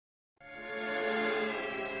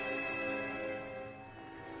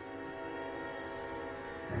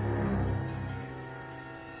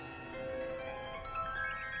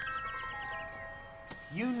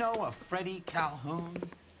know a Freddie Calhoun?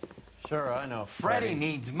 Sure, I know Freddie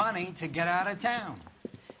needs money to get out of town.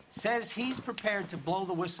 Says he's prepared to blow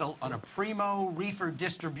the whistle on a primo Reefer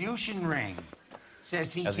distribution ring.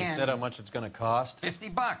 Says he Has can... he said how much it's going to cost?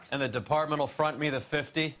 $50. And the department will front me the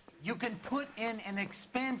 50? You can put in an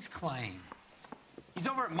expense claim. He's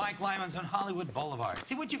over at Mike Lyman's on Hollywood Boulevard.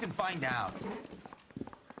 See what you can find out.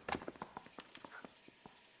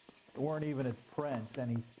 They weren't even his prints, and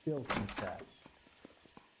he still thinks that.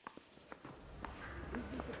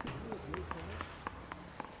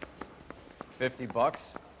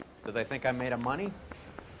 $50? Do they think I'm made of money?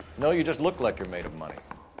 No, you just look like you're made of money.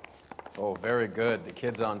 Oh, very good. The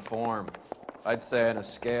kid's on form. I'd say on a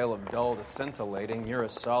scale of dull to scintillating, you're a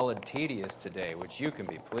solid tedious today, which you can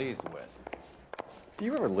be pleased with. Do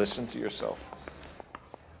you ever listen to yourself?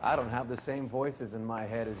 I don't have the same voices in my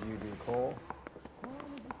head as you do, Cole.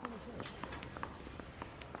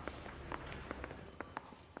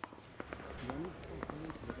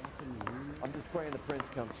 I'm just praying the prince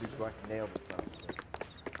comes through so I can nail this son.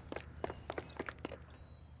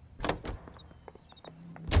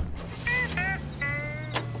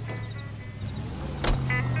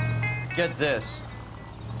 Get this.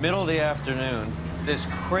 Middle of the afternoon, this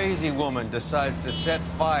crazy woman decides to set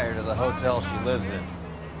fire to the hotel she lives in.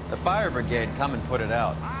 The fire brigade come and put it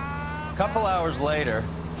out. A couple hours later,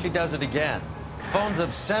 she does it again. Phones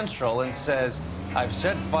up Central and says, "I've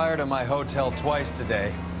set fire to my hotel twice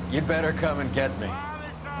today. You'd better come and get me."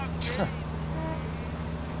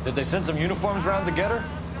 Did they send some uniforms around to get her?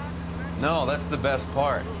 No, that's the best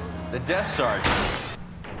part. The desk sergeant.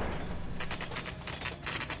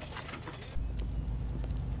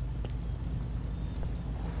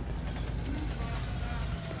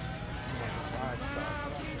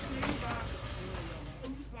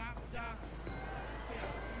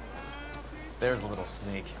 There's a little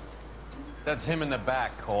sneak. That's him in the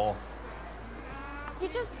back, Cole. He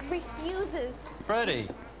just refuses. Freddie,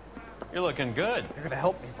 you're looking good. You're gonna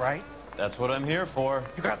help me, right? That's what I'm here for.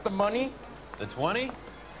 You got the money? The 20?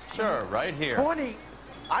 Sure, right here. 20!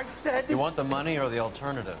 I said... You want the money or the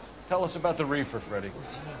alternative? Tell us about the reefer, Freddie.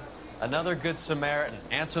 Another good Samaritan.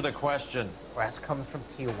 Answer the question. Grass comes from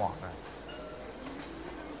Tijuana.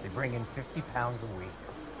 They bring in 50 pounds a week.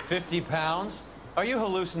 50 pounds? Are you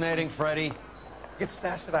hallucinating, Freddie? Gets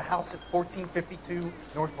stashed at a house at 1452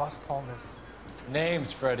 North Las Palmas.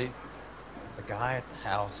 Names, Freddie. The guy at the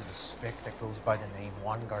house is a spick that goes by the name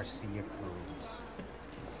Juan Garcia Cruz.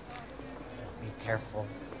 Be careful.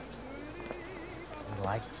 He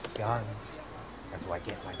likes guns. How do I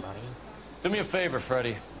get my money? Do me a favor,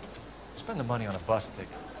 Freddie. Spend the money on a bus ticket.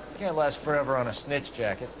 Can't last forever on a snitch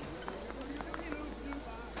jacket.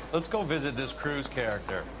 Let's go visit this Cruz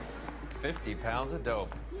character. 50 pounds of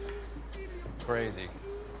dope. Crazy.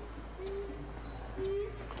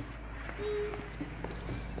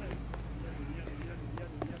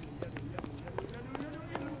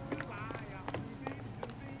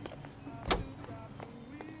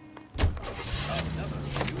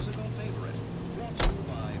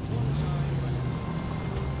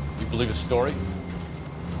 You believe a story?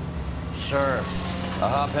 Sure. A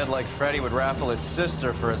hophead like Freddie would raffle his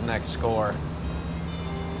sister for his next score.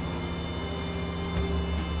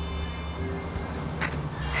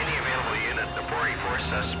 Any available unit, the 44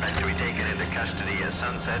 suspect to be taken into custody at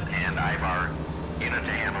Sunset and Ivar. Unit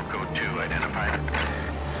to handle code 2 identified.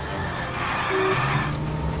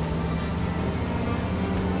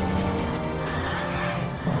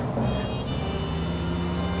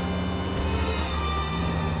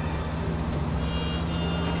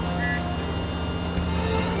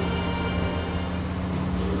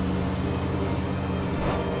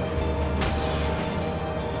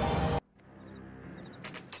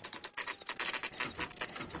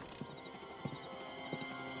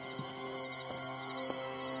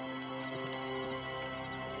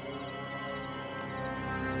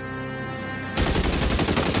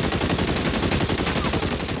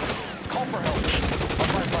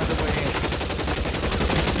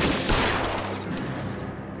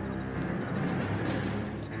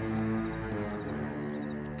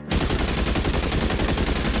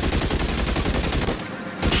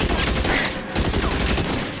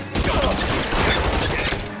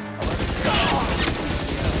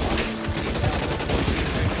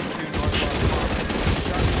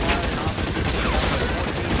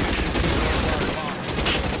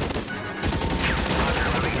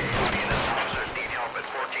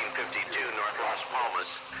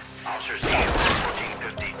 Officers needed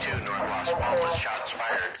 1452 North Las Palmas. Shots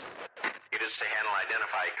fired. Units to handle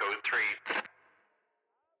identify code 3.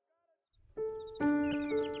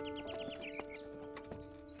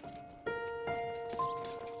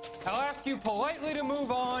 ask you politely to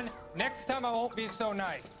move on. Next time I won't be so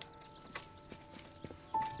nice.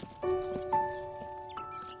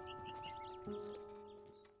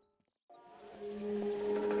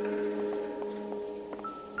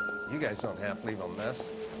 You guys don't half leave a mess.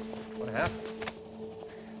 What happened?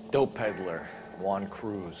 Dope peddler, Juan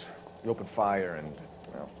Cruz. He opened fire and,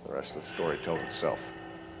 well, the rest of the story tells itself.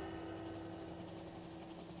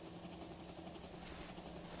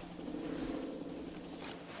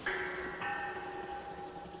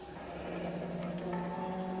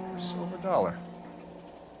 Silver dollar.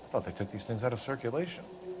 I thought they took these things out of circulation.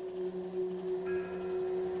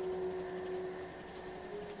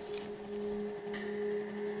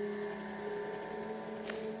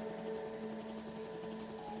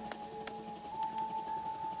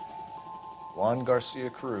 Juan Garcia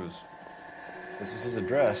Cruz. This is his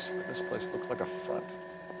address, but this place looks like a front.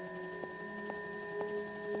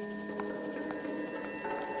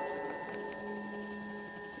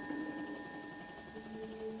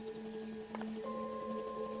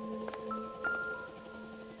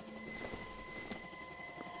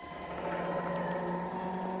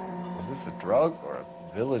 Is this a drug or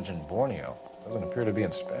a village in Borneo? Doesn't appear to be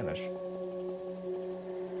in Spanish.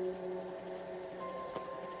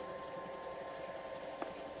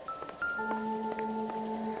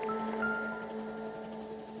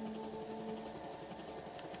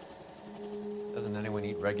 Doesn't anyone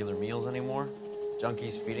eat regular meals anymore?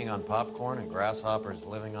 Junkies feeding on popcorn and grasshoppers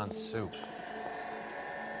living on soup.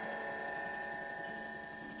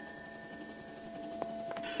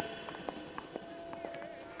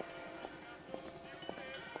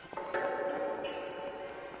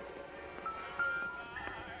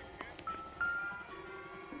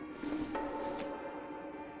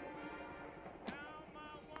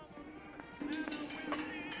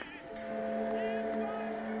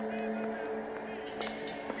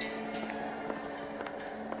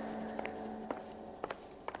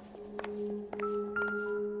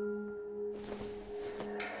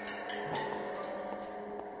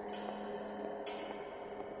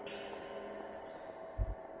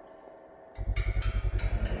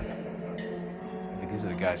 These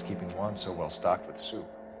are the guys keeping Juan so well stocked with soup.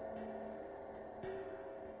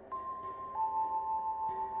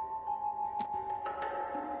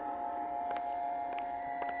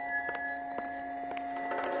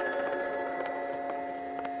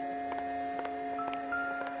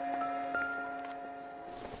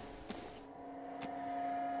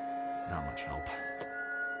 Not much help.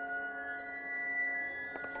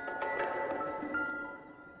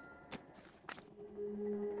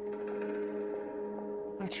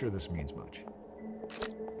 Not sure this means much.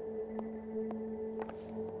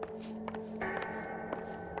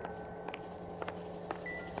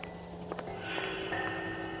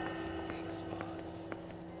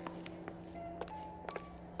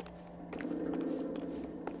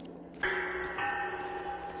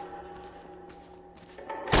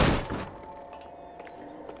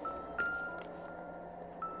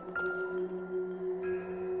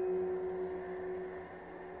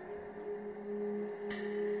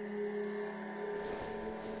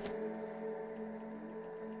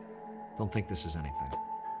 Don't think this is anything.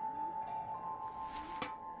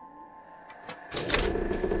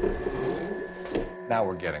 Now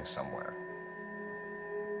we're getting somewhere.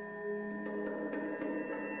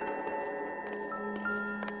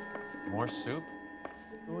 More soup?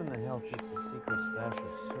 Who in the hell keeps a secret stash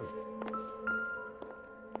of soup?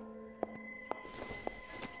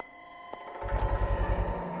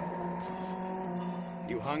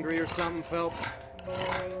 You hungry or something, Phelps?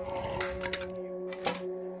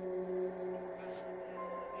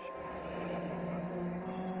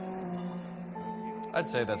 I'd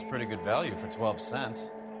say that's pretty good value for 12 cents.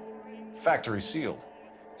 Factory sealed.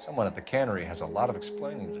 Someone at the cannery has a lot of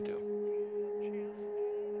explaining to do.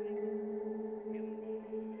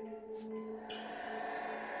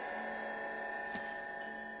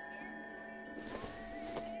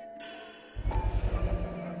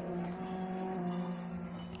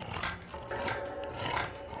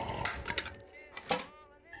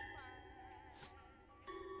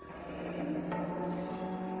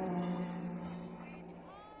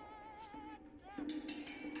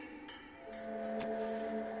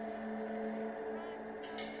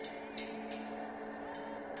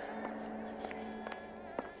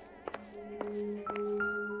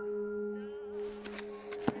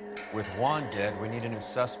 With Juan dead, we need a new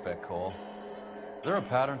suspect, Cole. Is there a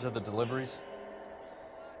pattern to the deliveries?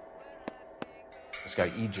 This guy,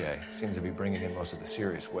 EJ, seems to be bringing in most of the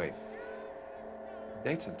serious weight. The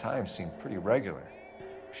dates and times seem pretty regular.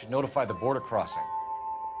 We should notify the border crossing.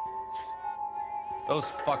 Those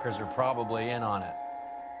fuckers are probably in on it.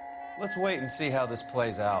 Let's wait and see how this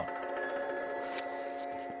plays out.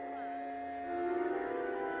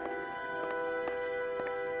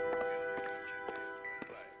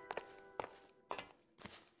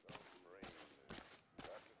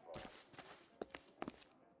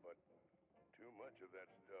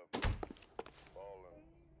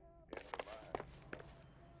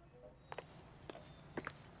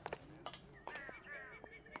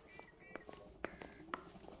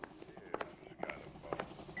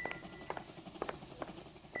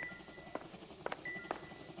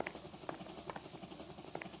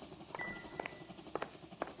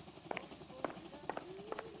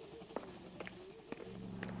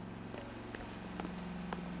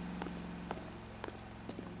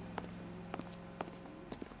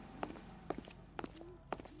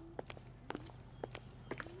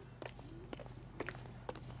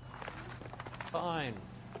 Fine.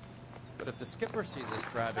 But if the skipper sees us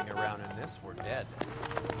driving around in this, we're dead.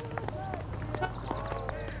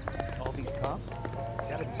 All these cops? It's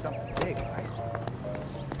gotta be something big, right?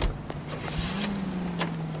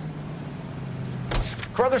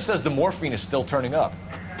 Carruthers says the morphine is still turning up.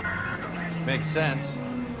 Makes sense.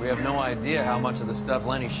 We have no idea how much of the stuff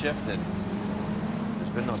Lenny shifted. There's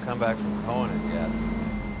been no comeback from Cohen as yet.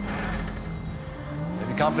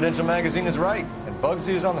 Maybe Confidential Magazine is right, and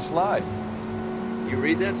Bugsy is on the slide. You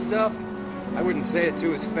read that stuff? I wouldn't say it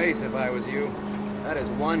to his face if I was you. That is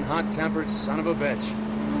one hot-tempered son of a bitch.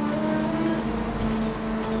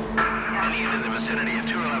 Any unit in the vicinity of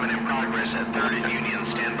 211 in progress at 3rd and Union.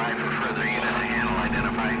 Stand by for further unit to handle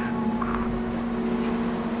identify.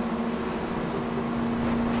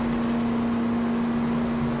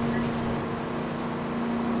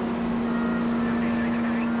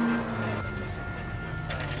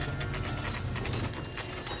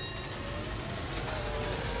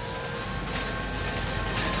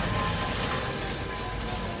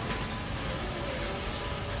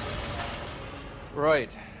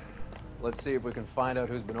 Right. Let's see if we can find out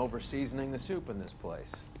who's been over-seasoning the soup in this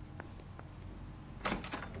place.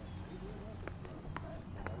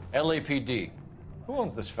 LAPD. Who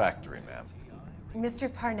owns this factory, ma'am?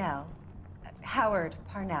 Mr. Parnell. Howard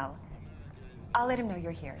Parnell. I'll let him know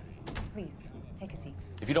you're here. Please, take a seat.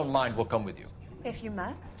 If you don't mind, we'll come with you. If you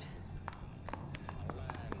must.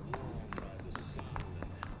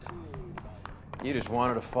 You just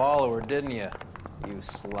wanted to follow her, didn't you? You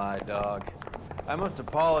sly dog. I must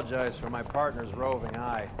apologize for my partner's roving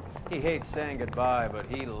eye. He hates saying goodbye, but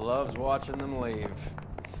he loves watching them leave.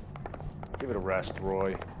 Give it a rest,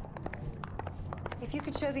 Roy. If you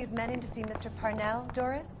could show these men in to see Mr. Parnell,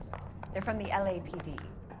 Doris. They're from the LAPD.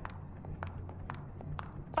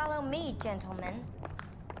 Follow me, gentlemen.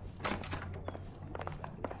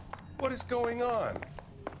 What is going on?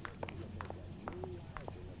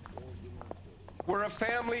 We're a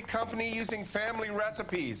family company using family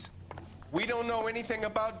recipes. We don't know anything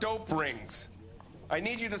about dope rings. I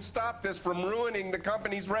need you to stop this from ruining the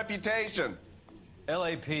company's reputation.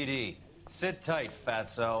 LAPD, sit tight,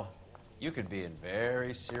 fatso. You could be in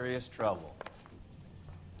very serious trouble.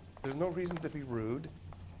 There's no reason to be rude.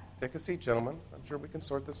 Take a seat, gentlemen. I'm sure we can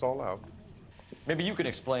sort this all out. Maybe you can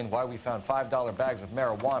explain why we found $5 bags of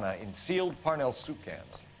marijuana in sealed Parnell soup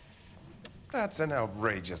cans. That's an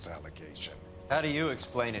outrageous allegation. How do you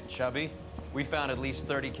explain it, Chubby? We found at least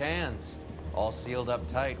 30 cans, all sealed up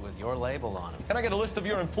tight with your label on them. Can I get a list of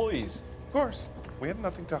your employees? Of course. We have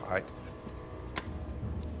nothing to hide.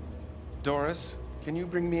 Doris, can you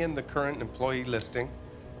bring me in the current employee listing?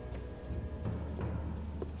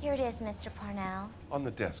 Here it is, Mr. Parnell. On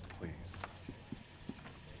the desk, please.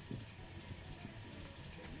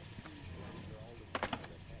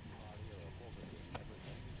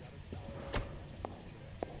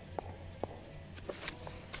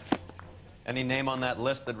 Any name on that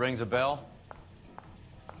list that rings a bell?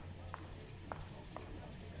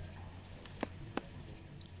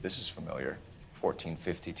 This is familiar.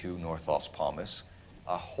 1452 North Las Palmas.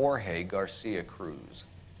 A Jorge Garcia Cruz.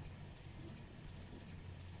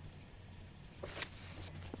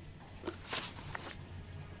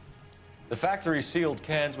 The factory sealed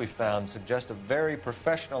cans we found suggest a very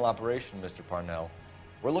professional operation, Mr. Parnell.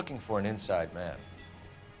 We're looking for an inside man.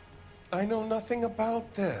 I know nothing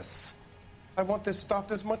about this. I want this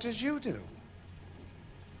stopped as much as you do.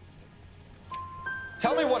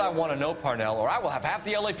 Tell me what I want to know, Parnell, or I will have half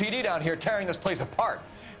the LAPD down here tearing this place apart.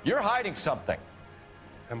 You're hiding something.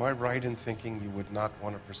 Am I right in thinking you would not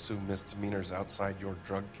want to pursue misdemeanors outside your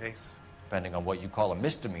drug case? Depending on what you call a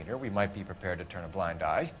misdemeanor, we might be prepared to turn a blind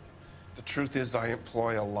eye. The truth is, I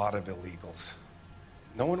employ a lot of illegals.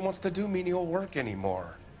 No one wants to do menial work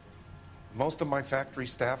anymore. Most of my factory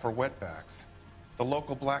staff are wetbacks. The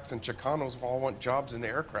local blacks and Chicanos all want jobs in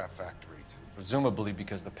aircraft factories. Presumably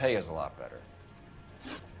because the pay is a lot better.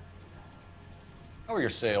 How are your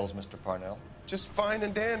sales, Mr. Parnell? Just fine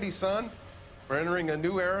and dandy, son. We're entering a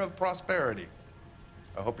new era of prosperity.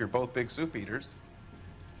 I hope you're both big soup eaters.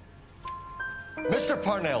 Mr.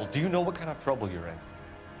 Parnell, do you know what kind of trouble you're in?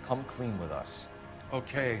 Come clean with us.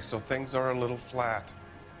 Okay, so things are a little flat.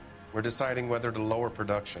 We're deciding whether to lower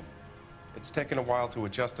production. It's taken a while to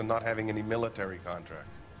adjust to not having any military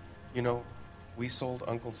contracts. You know, we sold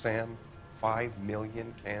Uncle Sam 5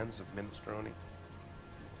 million cans of minestrone.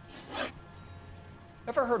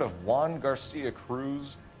 Ever heard of Juan Garcia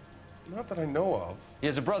Cruz? Not that I know of. He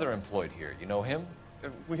has a brother employed here. You know him?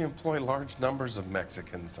 We employ large numbers of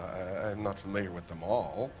Mexicans. I'm not familiar with them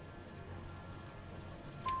all.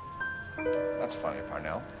 That's funny,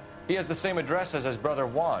 Parnell. He has the same address as his brother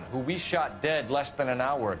Juan, who we shot dead less than an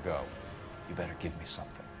hour ago. You better give me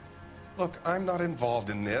something. Look, I'm not involved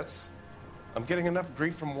in this. I'm getting enough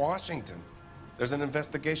grief from Washington. There's an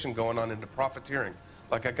investigation going on into profiteering.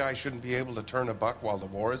 Like a guy shouldn't be able to turn a buck while the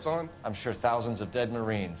war is on. I'm sure thousands of dead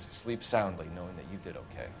Marines sleep soundly knowing that you did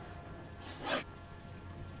okay.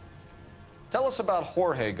 Tell us about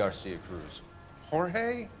Jorge Garcia Cruz.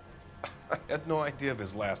 Jorge? I had no idea of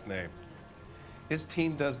his last name. His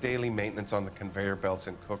team does daily maintenance on the conveyor belts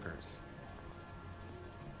and cookers.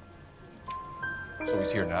 So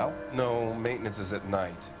he's here now? No, maintenance is at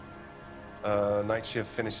night. Night shift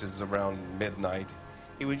finishes around midnight.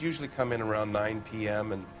 He would usually come in around 9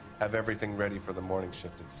 p.m. and have everything ready for the morning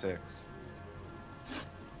shift at 6.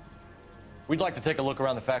 We'd like to take a look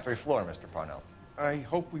around the factory floor, Mr. Parnell. I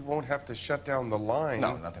hope we won't have to shut down the line.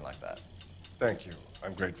 No, nothing like that. Thank you.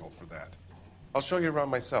 I'm grateful for that. I'll show you around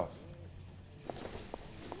myself.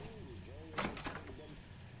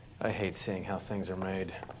 I hate seeing how things are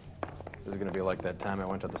made. This is gonna be like that time I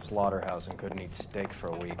went to the slaughterhouse and couldn't eat steak for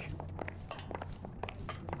a week.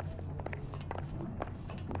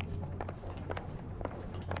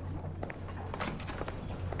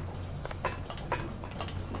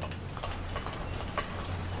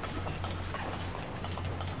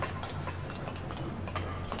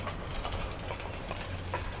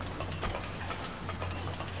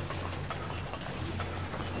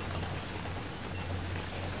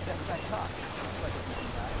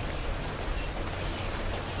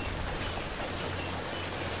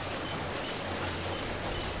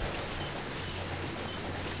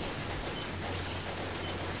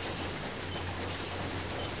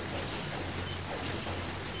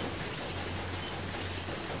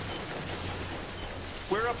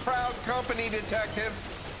 We're a proud company, Detective.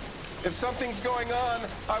 If something's going on,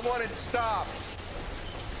 I want it stopped.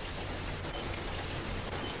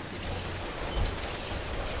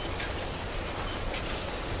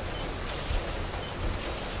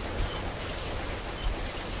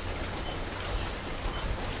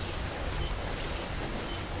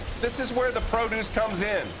 This is where the produce comes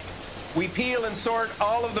in. We peel and sort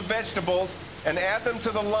all of the vegetables and add them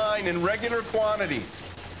to the line in regular quantities.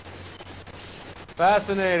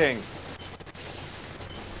 Fascinating.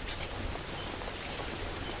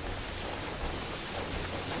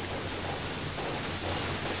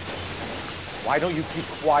 Why don't you keep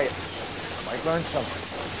quiet? I might learn something.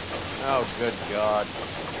 Oh, good God.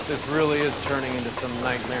 This really is turning into some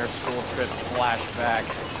nightmare school trip flashback.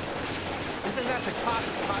 Isn't that the pot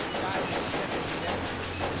guy?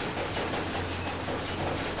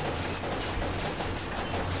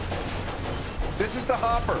 This is the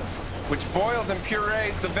hopper, which boils and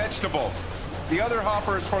purees the vegetables. The other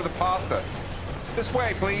hopper is for the pasta. This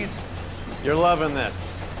way, please. You're loving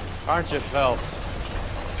this, aren't you, Phelps?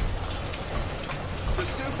 The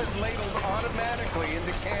soup is ladled automatically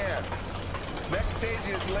into cans. Next stage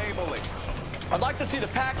is labeling. I'd like to see the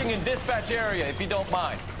packing and dispatch area, if you don't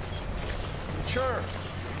mind. Sure.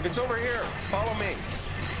 It's over here. Follow me.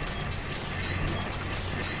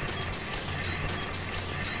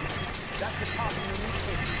 That's the top of the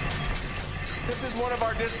newspaper. This is one of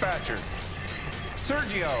our dispatchers.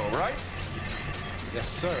 Sergio, right? Yes,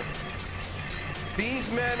 sir.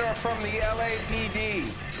 These men are from the LAPD.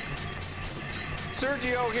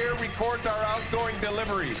 Sergio here records our outgoing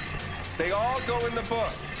deliveries. They all go in the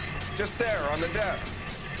book. Just there on the desk.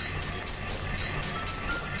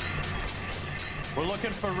 We're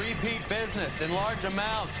looking for repeat business in large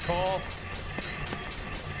amounts, Cole.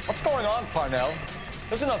 What's going on, Parnell?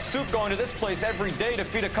 There's enough soup going to this place every day to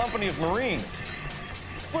feed a company of Marines.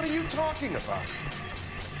 What are you talking about?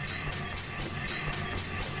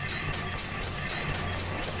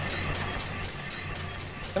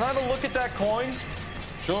 Can I have a look at that coin?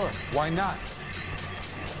 Sure, why not?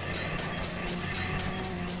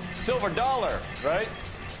 Silver dollar, right?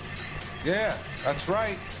 Yeah, that's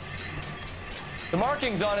right. The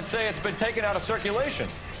markings on it say it's been taken out of circulation.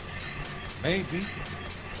 Maybe.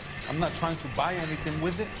 I'm not trying to buy anything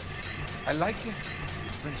with it. I like it.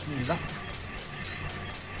 It brings me luck.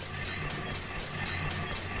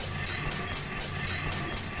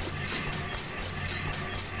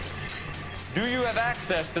 Do you have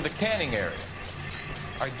access to the canning area?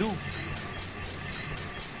 I do.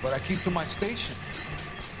 But I keep to my station.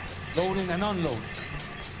 Loading and unloading.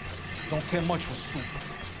 Don't care much for soup.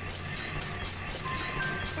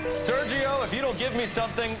 Sergio, if you don't give me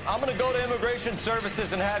something, I'm gonna go to Immigration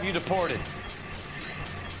Services and have you deported.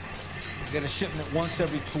 I get a shipment once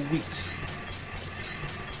every 2 weeks.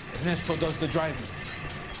 Ernesto does the driving.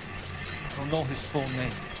 I don't know his full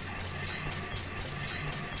name.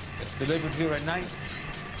 It's delivered here at night,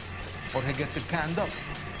 or he gets it canned up.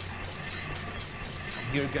 From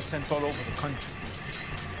here, it gets sent all over the country.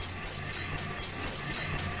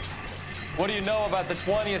 What do you know about the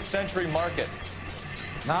 20th century market?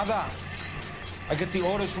 Nada. I get the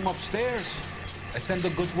orders from upstairs. I send the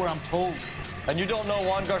goods where I'm told. And you don't know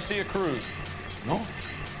Juan Garcia Cruz? No,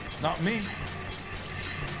 not me.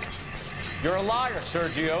 You're a liar,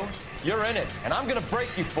 Sergio. You're in it, and I'm gonna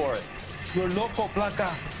break you for it. You're loco,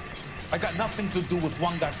 Placa. I got nothing to do with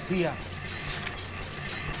Juan Garcia.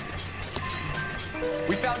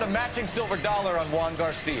 We found a matching silver dollar on Juan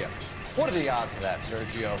Garcia. What are the odds of that,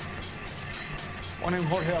 Sergio? Juan and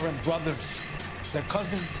Jorge are brothers. They're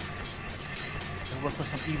cousins. They work for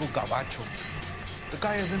some evil gabacho. The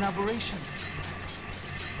guy is an aberration.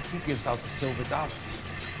 He gives out the silver dollars.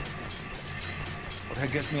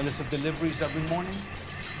 Jorge gets me a list of deliveries every morning.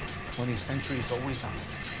 20th century is always on.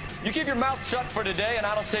 You keep your mouth shut for today, and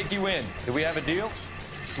I don't take you in. Do we have a deal?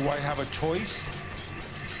 Do I have a choice?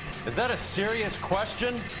 Is that a serious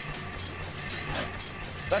question?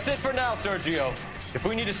 That's it for now, Sergio. If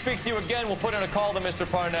we need to speak to you again, we'll put in a call to Mr.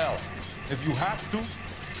 Parnell. If you have to,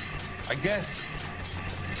 I guess.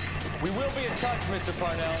 We will be in touch, Mr.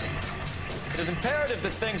 Parnell. It is imperative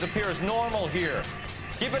that things appear as normal here.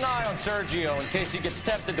 Keep an eye on Sergio in case he gets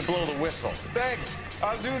tempted to blow the whistle. Thanks.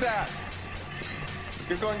 I'll do that.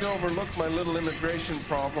 You're going to overlook my little immigration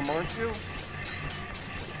problem, aren't you?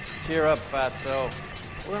 Cheer up, Fatso.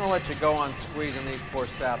 We're gonna let you go on squeezing these poor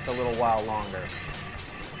saps a little while longer.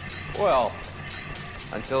 Well,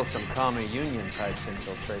 until some commie union types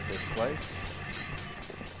infiltrate this place.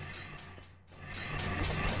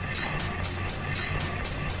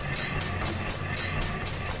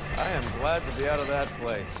 I am glad to be out of that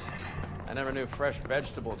place. I never knew fresh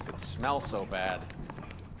vegetables could smell so bad.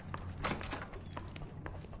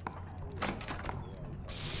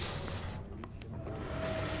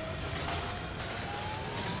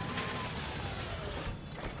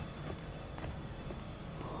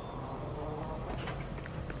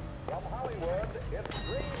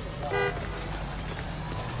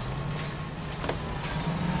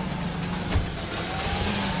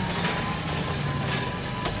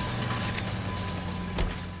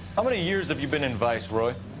 How many years have you been in Vice,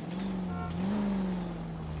 Roy?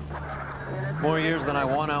 More years than I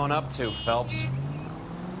want to own up to, Phelps.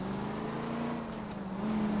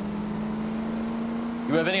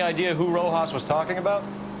 You have any idea who Rojas was talking about?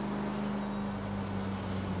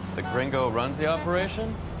 The gringo runs the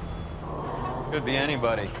operation? Could be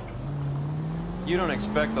anybody. You don't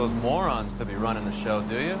expect those morons to be running the show,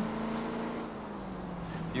 do you?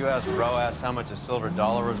 If you ask Rojas how much a silver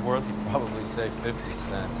dollar is worth, he'd probably say 50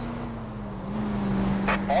 cents.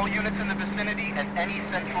 All units in the vicinity and any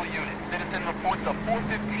central unit. Citizen reports of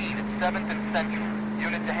 415 at 7th and Central.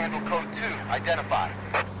 Unit to handle code 2. Identified.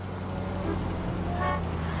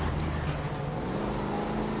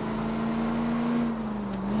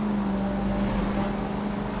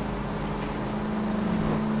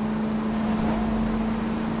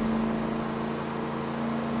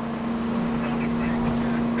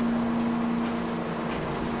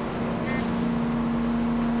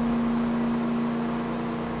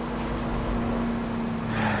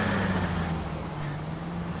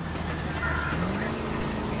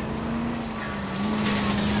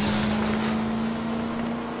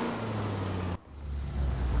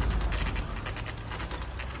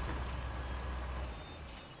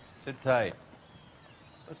 Sit tight.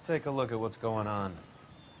 Let's take a look at what's going on.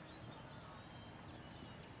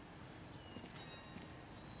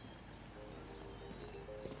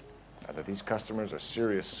 Either these customers are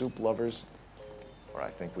serious soup lovers, or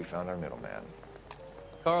I think we found our middleman.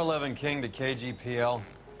 Car 11 King to KGPL.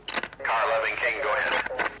 Car 11 King, go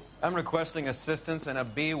ahead. I'm requesting assistance in a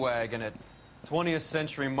B-Wagon at 20th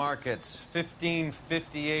Century Markets,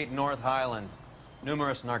 1558 North Highland.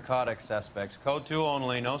 Numerous narcotic suspects. Code 2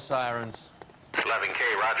 only, no sirens.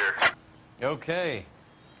 11K, roger. Okay.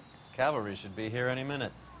 Cavalry should be here any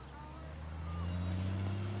minute.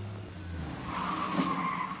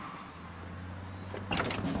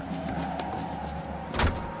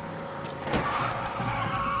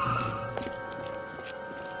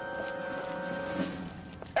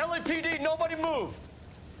 LAPD, nobody move!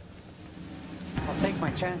 I'll take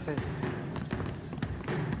my chances.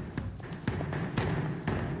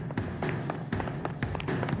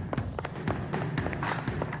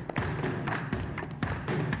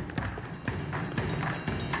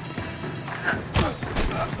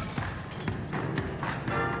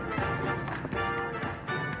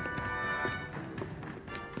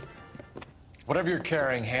 Whatever you're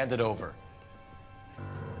carrying, hand it over.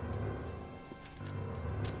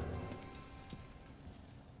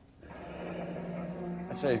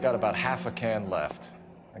 I'd say he's got about half a can left.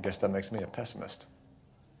 I guess that makes me a pessimist.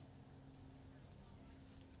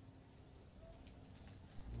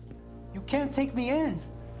 You can't take me in.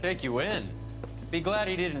 Take you in? Be glad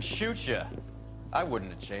he didn't shoot you. I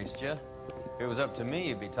wouldn't have chased you. If it was up to me,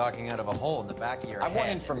 you'd be talking out of a hole in the back of your head. I want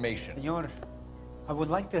information. Senor, I would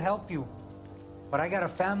like to help you, but I got a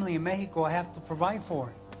family in Mexico I have to provide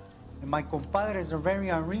for. And my compadres are very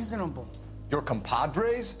unreasonable. Your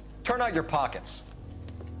compadres? Turn out your pockets.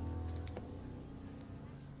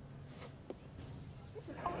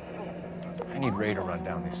 I need Ray to run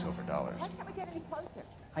down these silver dollars.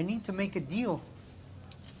 I need to make a deal.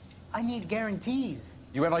 I need guarantees.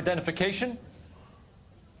 You have identification?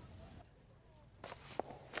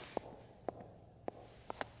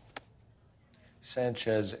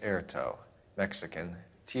 Sanchez Erto, Mexican,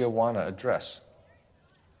 Tijuana address.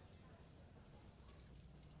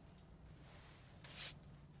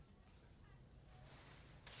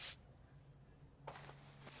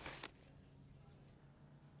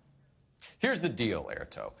 Here's the deal,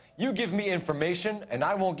 Erto. You give me information, and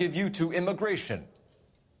I won't give you to immigration.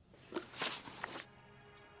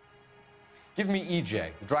 Give me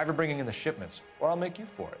EJ, the driver bringing in the shipments, or I'll make you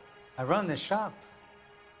for it. I run the shop.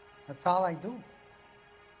 That's all I do.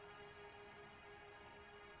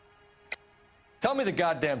 Tell me the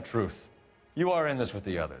goddamn truth. You are in this with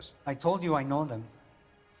the others. I told you I know them.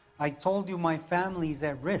 I told you my family's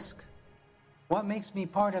at risk. What makes me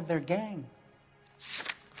part of their gang?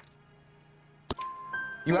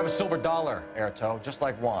 You have a silver dollar, Erto, just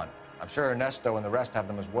like Juan. I'm sure Ernesto and the rest have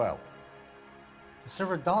them as well. The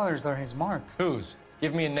silver dollars are his mark. Whose?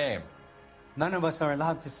 Give me a name. None of us are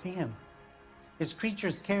allowed to see him. His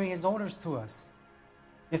creatures carry his orders to us.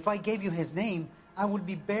 If I gave you his name, I would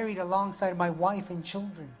be buried alongside my wife and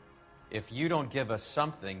children. If you don't give us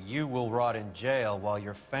something, you will rot in jail while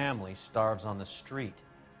your family starves on the street.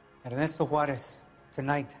 Ernesto Juarez,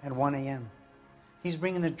 tonight at 1 a.m. He's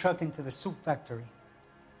bringing the truck into the soup factory.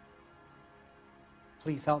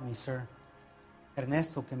 Please help me, sir.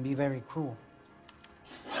 Ernesto can be very cruel.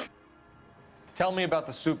 Tell me about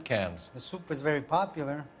the soup cans. The soup is very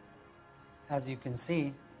popular, as you can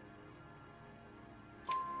see.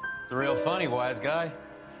 It's real funny, wise guy.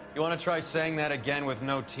 You want to try saying that again with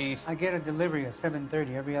no teeth? I get a delivery at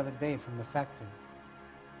 7:30 every other day from the factory.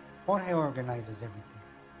 Jorge organizes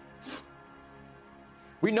everything.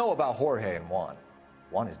 We know about Jorge and Juan.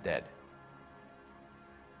 Juan is dead.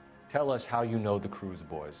 Tell us how you know the Cruz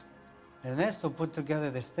boys. Ernesto put together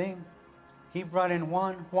this thing. He brought in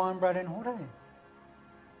Juan, Juan brought in Jorge.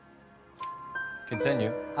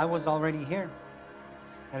 Continue. I was already here.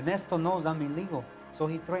 Ernesto knows I'm illegal, so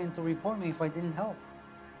he threatened to report me if I didn't help.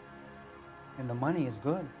 And the money is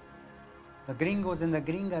good. The gringos and the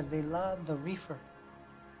gringas, they love the reefer.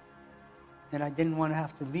 And I didn't want to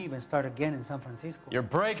have to leave and start again in San Francisco. You're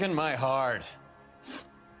breaking my heart.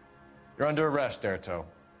 You're under arrest, Erto.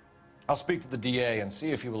 I'll speak to the DA and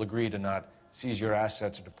see if he will agree to not seize your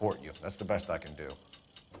assets or deport you. That's the best I can do.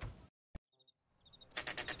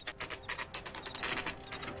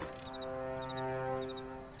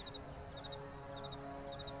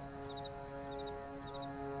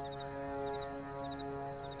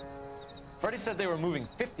 Freddie said they were moving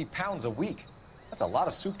 50 pounds a week. That's a lot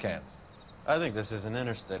of soup cans. I think this is an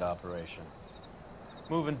interstate operation.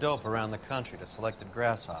 Moving dope around the country to selected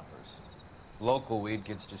grasshoppers. Local weed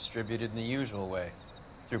gets distributed in the usual way,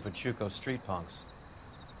 through Pachuco street punks.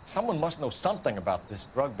 Someone must know something about this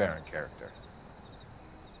drug baron character.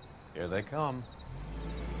 Here they come.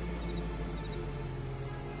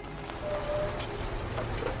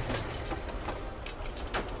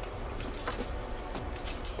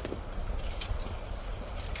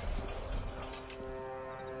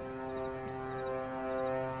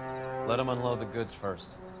 Let them unload the goods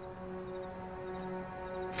first.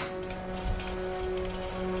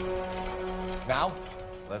 Now?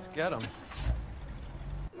 Let's get him.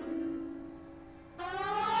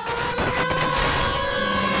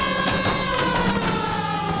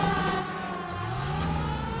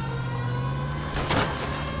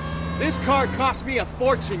 This car cost me a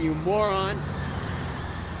fortune, you moron.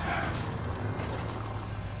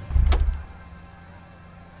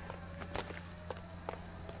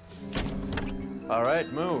 All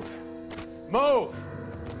right, move. Move!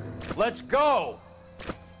 Let's go!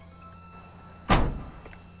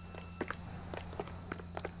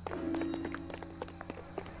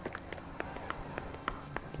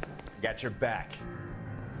 Got your back.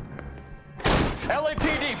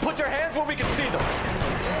 LAPD, put your hands where we can see them.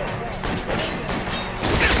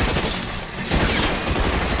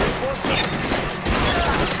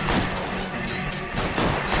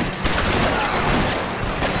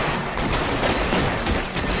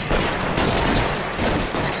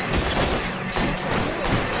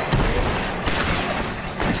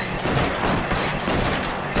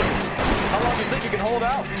 How long do you think you can hold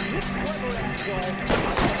out?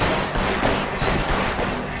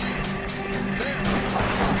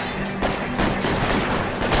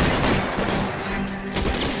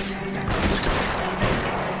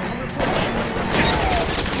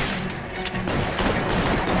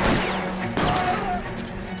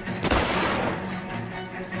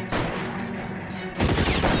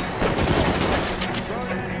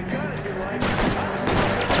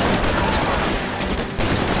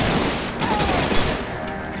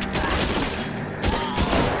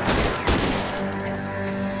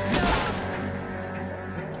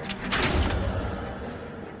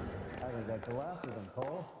 Go after them,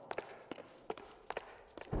 Cole.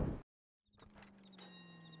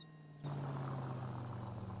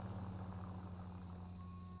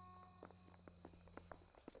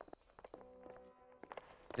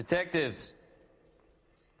 Detectives,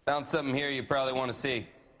 found something here you probably want to see.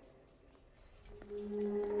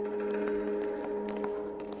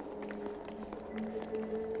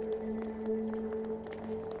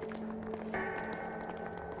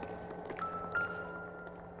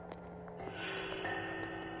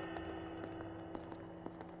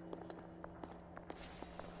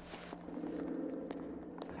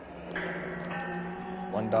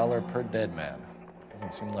 $1 per dead man.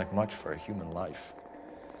 Doesn't seem like much for a human life.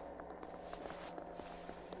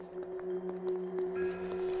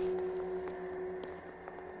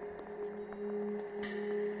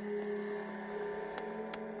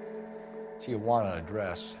 Tijuana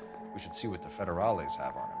address. We should see what the federales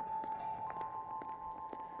have on him.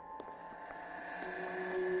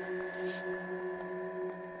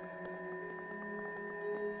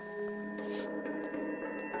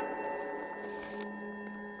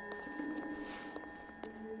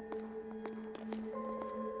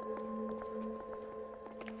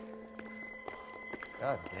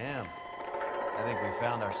 God damn. I think we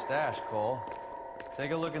found our stash, Cole. Take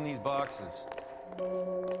a look in these boxes.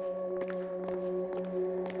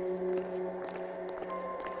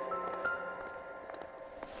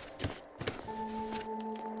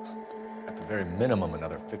 At the very minimum,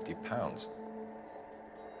 another 50 pounds.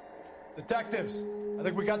 Detectives, I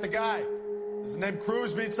think we got the guy. Does the name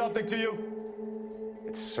Cruz mean something to you?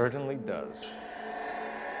 It certainly does.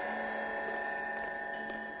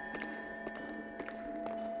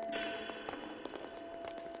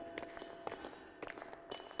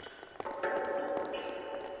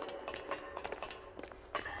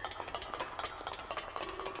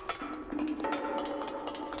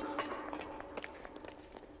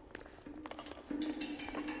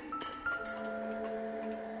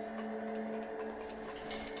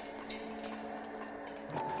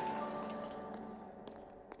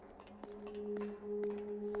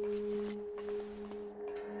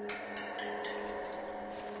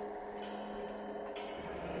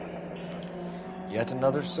 Yet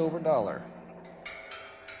another silver dollar.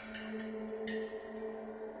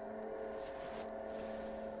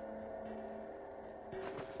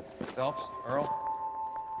 Phelps, Earl,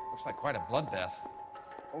 looks like quite a bloodbath.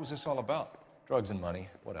 What was this all about? Drugs and money.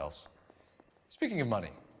 What else? Speaking of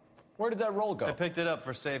money, where did that roll go? I picked it up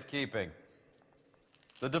for safekeeping.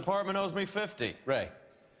 The department owes me 50. Ray,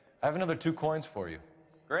 I have another 2 coins for you.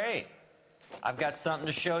 Great. I've got something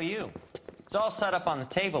to show you. It's all set up on the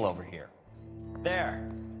table over here. There.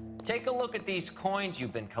 Take a look at these coins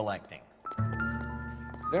you've been collecting.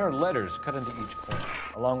 There are letters cut into each coin,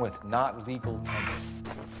 along with not legal tender.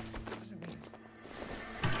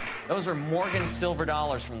 Those are Morgan silver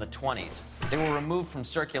dollars from the 20s. They were removed from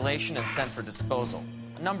circulation and sent for disposal.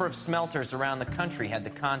 A number of smelters around the country had the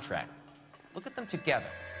contract. Look at them together.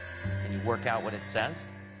 Can you work out what it says?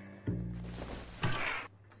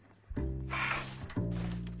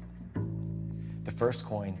 first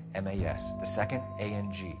coin, MAS, the second,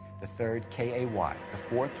 ANG, the third, KAY, the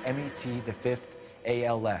fourth, MET, the fifth,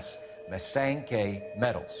 ALS, Masanke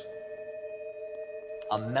Metals.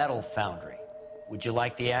 A metal foundry. Would you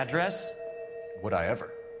like the address? Would I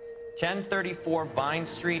ever? 1034 Vine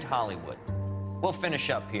Street, Hollywood. We'll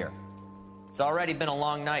finish up here. It's already been a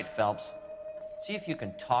long night, Phelps. See if you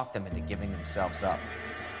can talk them into giving themselves up.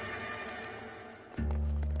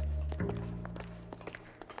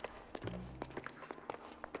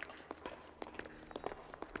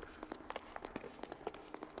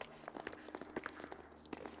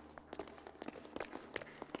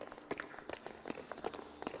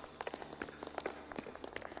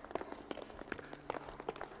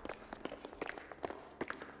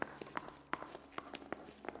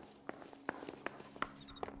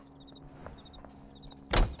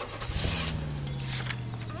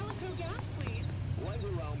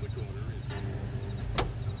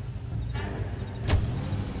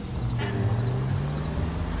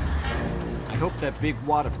 I hope that big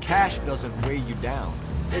wad of cash doesn't weigh you down.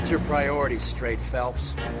 Get your priorities straight,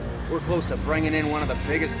 Phelps. We're close to bringing in one of the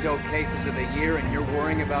biggest dope cases of the year, and you're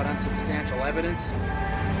worrying about unsubstantial evidence?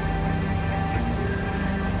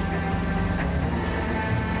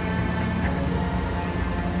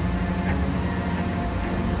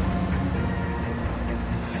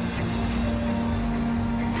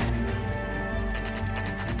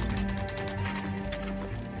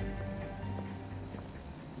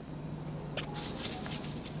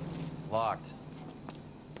 Locked.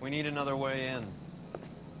 We need another way in.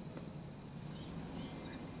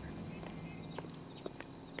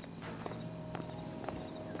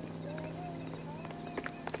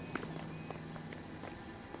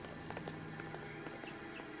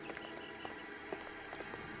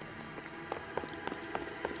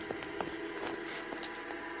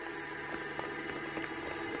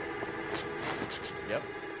 Yep,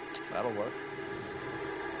 that'll work.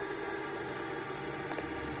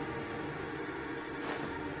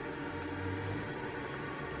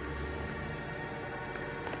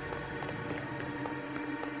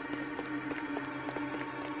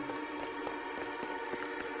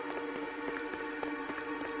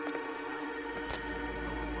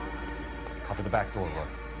 Cover the back door, Roy.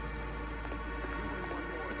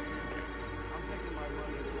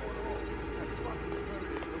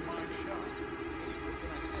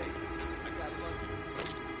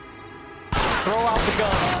 Throw out the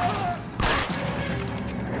guns.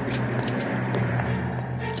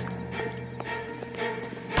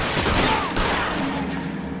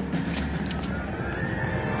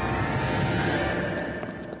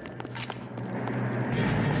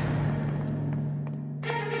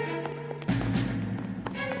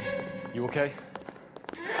 You okay?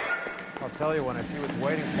 I'll tell you when I see what's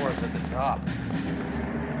waiting for us at the top.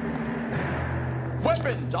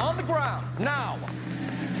 Weapons on the ground, now!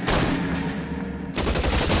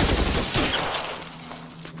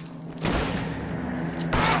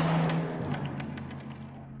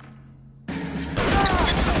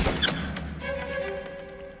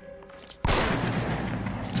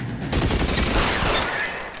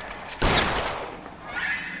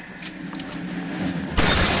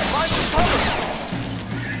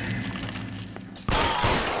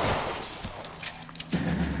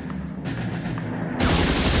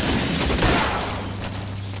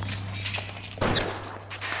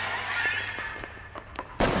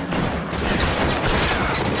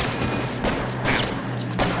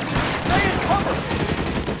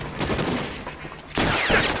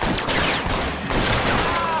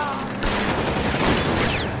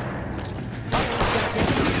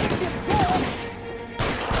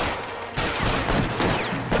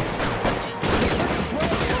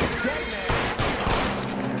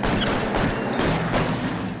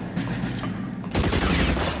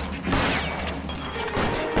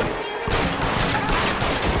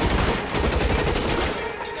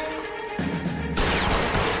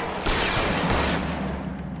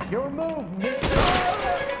 Your move, mister!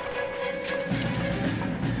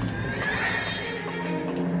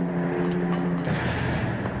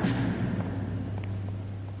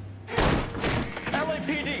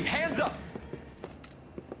 LAPD, hands up!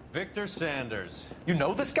 Victor Sanders. You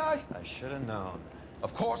know this guy? I should have known.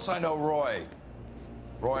 Of course I know Roy.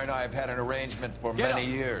 Roy and I have had an arrangement for many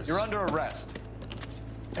years. You're under arrest.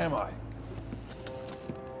 Am I?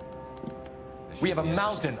 We have a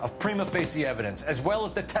mountain of prima facie evidence, as well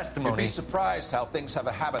as the testimony. You'd be surprised how things have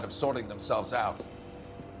a habit of sorting themselves out.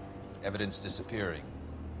 Evidence disappearing.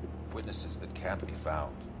 Witnesses that can't be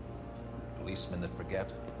found. Policemen that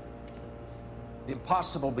forget. The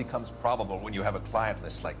impossible becomes probable when you have a client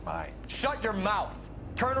list like mine. Shut your mouth!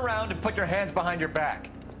 Turn around and put your hands behind your back.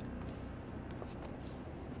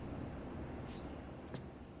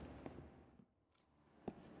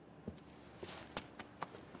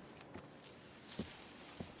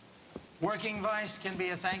 Working vice can be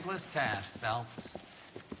a thankless task, Phelps.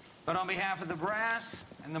 But on behalf of the brass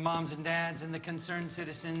and the moms and dads and the concerned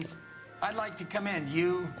citizens, I'd like to commend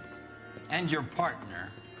you and your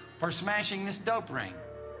partner for smashing this dope ring.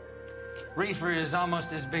 Reefer is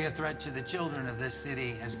almost as big a threat to the children of this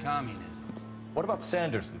city as communism. What about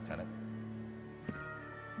Sanders, Lieutenant?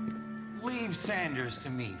 Leave Sanders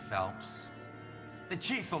to me, Phelps. The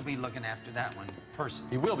chief will be looking after that one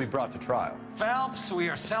personally. He will be brought to trial. Phelps, we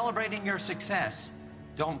are celebrating your success.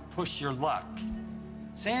 Don't push your luck.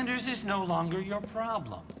 Sanders is no longer your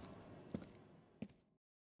problem.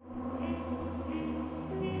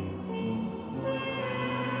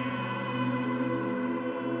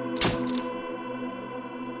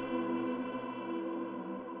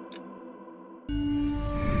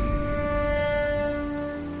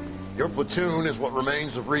 Your platoon is what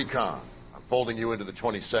remains of recon. I'm folding you into the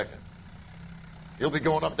 22nd. You'll be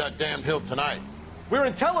going up that damned hill tonight. We're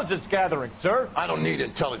intelligence gathering, sir. I don't need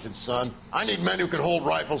intelligence, son. I need men who can hold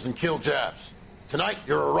rifles and kill Japs. Tonight,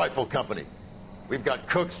 you're a rifle company. We've got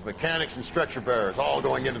cooks, mechanics, and stretcher bearers all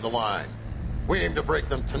going into the line. We aim to break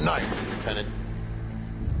them tonight, Lieutenant.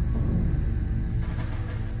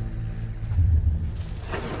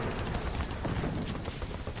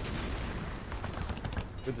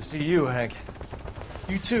 Good to see you, Hank.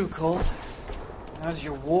 You too, Cole. How's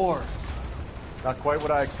your war? Not quite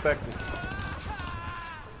what I expected.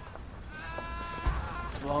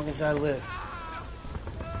 As long as I live,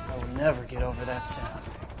 I will never get over that sound.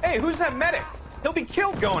 Hey, who's that medic? He'll be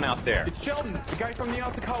killed going out there. It's Sheldon, the guy from the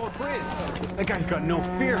Asakawa Bridge. That guy's got no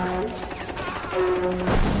fear.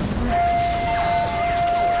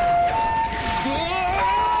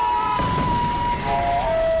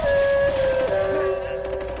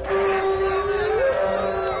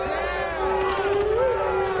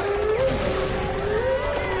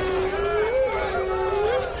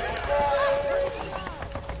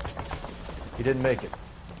 He didn't make it.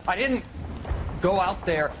 I didn't go out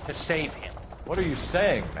there to save him. What are you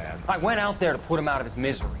saying, man? I went out there to put him out of his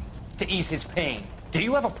misery, to ease his pain. Do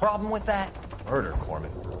you have a problem with that? Murder,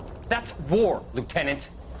 Corman. That's war, Lieutenant.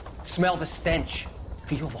 Smell the stench.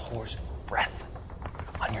 Feel the whore's breath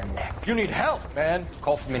on your neck. You need help, man.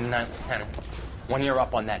 Call for me tonight, Lieutenant. When you're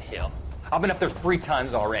up on that hill. I've been up there 3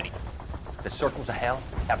 times already. The circles of hell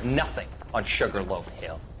have nothing on Sugarloaf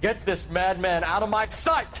Hill. Get this madman out of my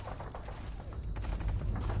sight!